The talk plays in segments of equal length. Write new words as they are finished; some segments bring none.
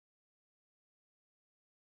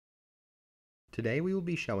Today we will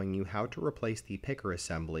be showing you how to replace the picker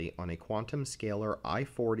assembly on a Quantum Scalar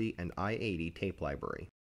i40 and i80 tape library.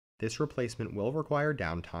 This replacement will require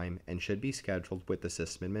downtime and should be scheduled with the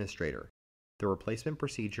system administrator. The replacement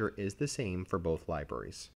procedure is the same for both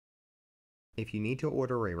libraries. If you need to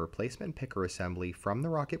order a replacement picker assembly from the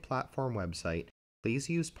Rocket Platform website, please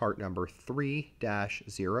use part number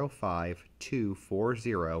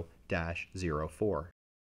 3-05240-04.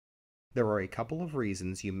 There are a couple of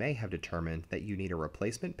reasons you may have determined that you need a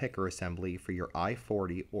replacement picker assembly for your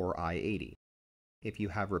i40 or i80. If you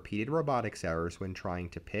have repeated robotics errors when trying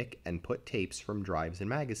to pick and put tapes from drives and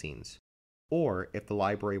magazines, or if the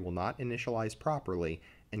library will not initialize properly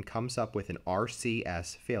and comes up with an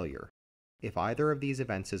RCS failure. If either of these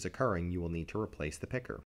events is occurring, you will need to replace the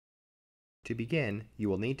picker. To begin, you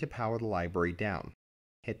will need to power the library down.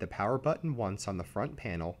 Hit the power button once on the front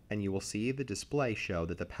panel and you will see the display show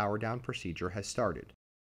that the power down procedure has started.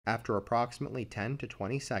 After approximately 10 to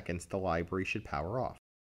 20 seconds, the library should power off.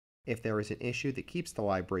 If there is an issue that keeps the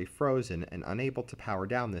library frozen and unable to power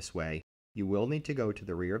down this way, you will need to go to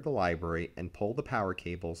the rear of the library and pull the power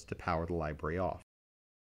cables to power the library off.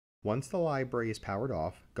 Once the library is powered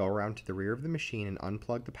off, go around to the rear of the machine and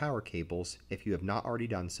unplug the power cables if you have not already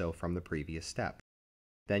done so from the previous step.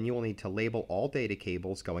 Then you will need to label all data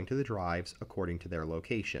cables going to the drives according to their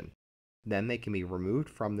location. Then they can be removed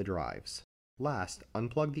from the drives. Last,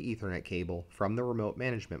 unplug the Ethernet cable from the remote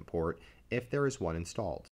management port if there is one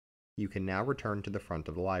installed. You can now return to the front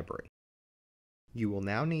of the library. You will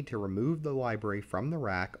now need to remove the library from the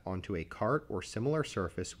rack onto a cart or similar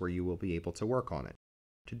surface where you will be able to work on it.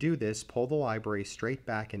 To do this, pull the library straight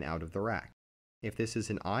back and out of the rack. If this is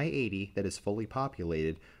an i80 that is fully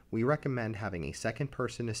populated, we recommend having a second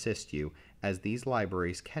person assist you, as these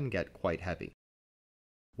libraries can get quite heavy.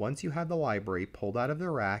 Once you have the library pulled out of the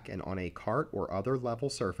rack and on a cart or other level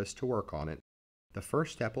surface to work on it, the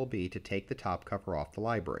first step will be to take the top cover off the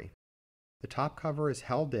library. The top cover is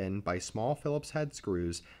held in by small Phillips head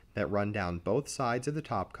screws that run down both sides of the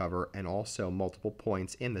top cover and also multiple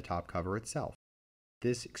points in the top cover itself. It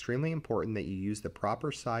is extremely important that you use the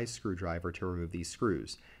proper size screwdriver to remove these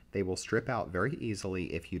screws. They will strip out very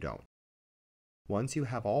easily if you don't. Once you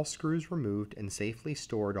have all screws removed and safely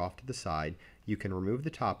stored off to the side, you can remove the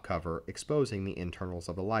top cover, exposing the internals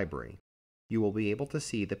of the library. You will be able to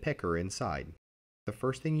see the picker inside. The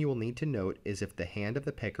first thing you will need to note is if the hand of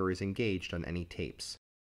the picker is engaged on any tapes.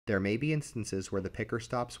 There may be instances where the picker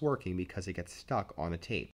stops working because it gets stuck on a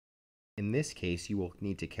tape. In this case, you will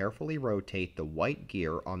need to carefully rotate the white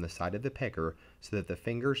gear on the side of the picker so that the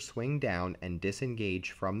fingers swing down and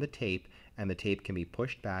disengage from the tape and the tape can be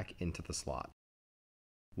pushed back into the slot.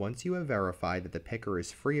 Once you have verified that the picker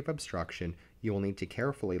is free of obstruction, you will need to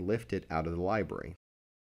carefully lift it out of the library.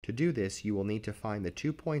 To do this, you will need to find the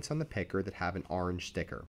 2 points on the picker that have an orange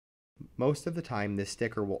sticker. Most of the time, this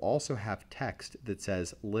sticker will also have text that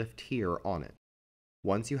says "Lift Here" on it.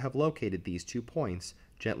 Once you have located these 2 points,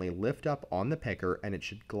 gently lift up on the picker and it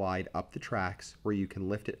should glide up the tracks where you can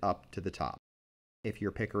lift it up to the top. If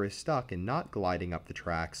your picker is stuck and not gliding up the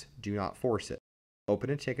tracks, do not force it.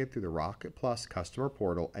 Open a ticket through the Rocket Plus customer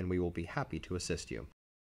portal and we will be happy to assist you.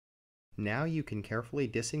 Now you can carefully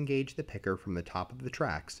disengage the picker from the top of the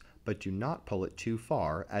tracks, but do not pull it too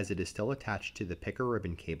far as it is still attached to the picker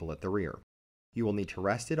ribbon cable at the rear. You will need to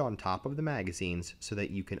rest it on top of the magazines so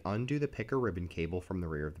that you can undo the picker ribbon cable from the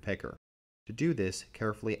rear of the picker. To do this,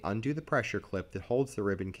 carefully undo the pressure clip that holds the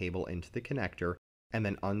ribbon cable into the connector and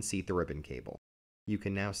then unseat the ribbon cable. You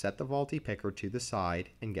can now set the faulty picker to the side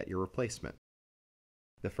and get your replacement.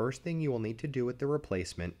 The first thing you will need to do with the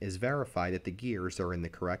replacement is verify that the gears are in the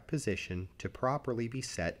correct position to properly be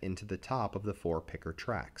set into the top of the 4 picker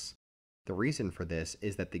tracks. The reason for this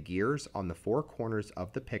is that the gears on the 4 corners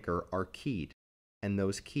of the picker are keyed, and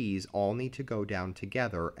those keys all need to go down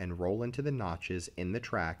together and roll into the notches in the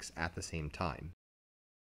tracks at the same time.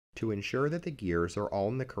 To ensure that the gears are all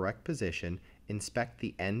in the correct position, inspect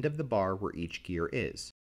the end of the bar where each gear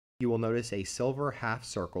is. You will notice a silver half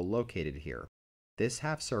circle located here. This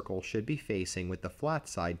half circle should be facing with the flat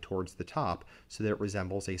side towards the top so that it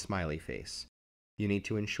resembles a smiley face. You need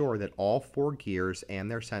to ensure that all 4 gears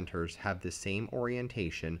and their centers have the same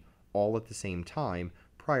orientation all at the same time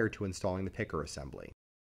prior to installing the picker assembly.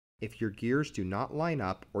 If your gears do not line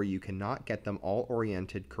up or you cannot get them all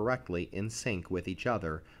oriented correctly in sync with each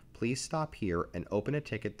other, please stop here and open a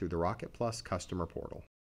ticket through the Rocket Plus customer portal.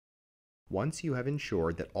 Once you have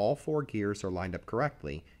ensured that all 4 gears are lined up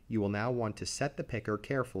correctly, you will now want to set the picker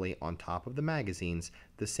carefully on top of the magazines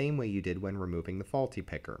the same way you did when removing the faulty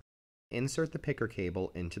picker. Insert the picker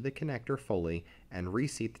cable into the connector fully and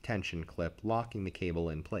reseat the tension clip, locking the cable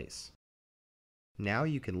in place. Now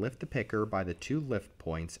you can lift the picker by the two lift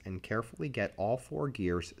points and carefully get all four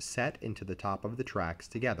gears set into the top of the tracks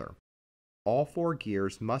together. All four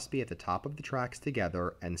gears must be at the top of the tracks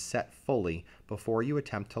together and set fully before you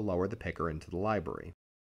attempt to lower the picker into the library.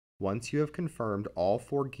 Once you have confirmed all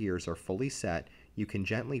four gears are fully set, you can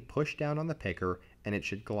gently push down on the picker and it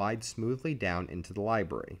should glide smoothly down into the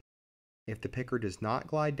library. If the picker does not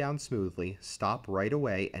glide down smoothly, stop right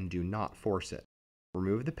away and do not force it.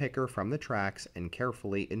 Remove the picker from the tracks and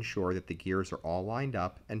carefully ensure that the gears are all lined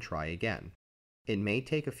up and try again. It may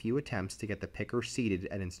take a few attempts to get the picker seated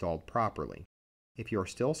and installed properly. If you are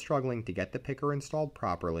still struggling to get the picker installed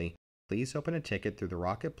properly, please open a ticket through the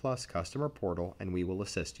Rocket Plus customer portal and we will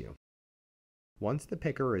assist you. Once the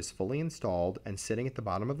picker is fully installed and sitting at the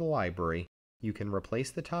bottom of the library, you can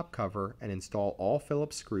replace the top cover and install all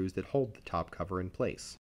Phillips screws that hold the top cover in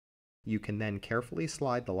place. You can then carefully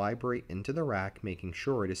slide the library into the rack, making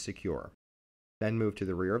sure it is secure. Then move to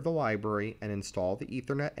the rear of the library and install the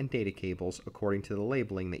Ethernet and data cables according to the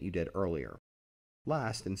labeling that you did earlier.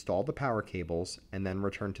 Last, install the power cables and then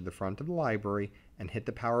return to the front of the library and hit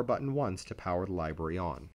the power button once to power the library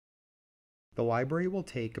on. The library will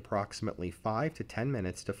take approximately 5 to 10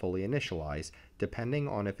 minutes to fully initialize, depending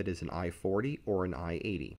on if it is an i40 or an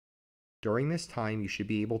i80. During this time, you should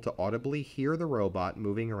be able to audibly hear the robot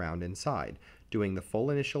moving around inside, doing the full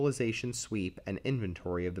initialization sweep and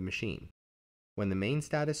inventory of the machine. When the main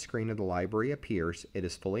status screen of the library appears, it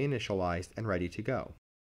is fully initialized and ready to go.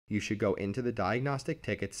 You should go into the diagnostic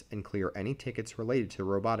tickets and clear any tickets related to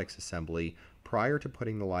robotics assembly prior to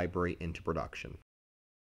putting the library into production.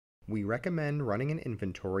 We recommend running an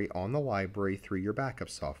inventory on the library through your backup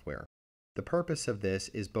software. The purpose of this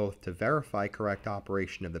is both to verify correct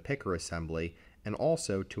operation of the picker assembly and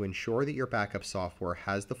also to ensure that your backup software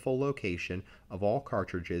has the full location of all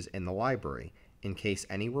cartridges in the library, in case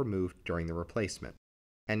any were moved during the replacement.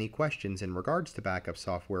 Any questions in regards to backup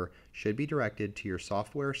software should be directed to your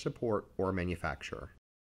software support or manufacturer.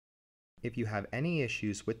 If you have any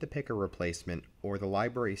issues with the picker replacement or the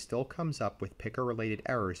library still comes up with picker-related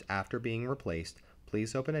errors after being replaced,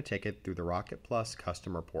 please open a ticket through the Rocket Plus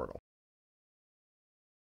customer portal.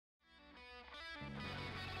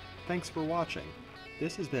 Thanks for watching.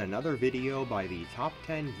 This has been another video by the Top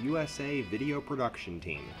 10 USA Video Production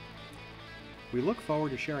Team. We look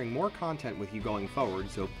forward to sharing more content with you going forward,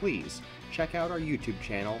 so please check out our YouTube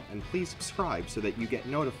channel and please subscribe so that you get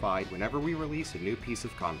notified whenever we release a new piece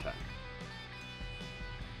of content.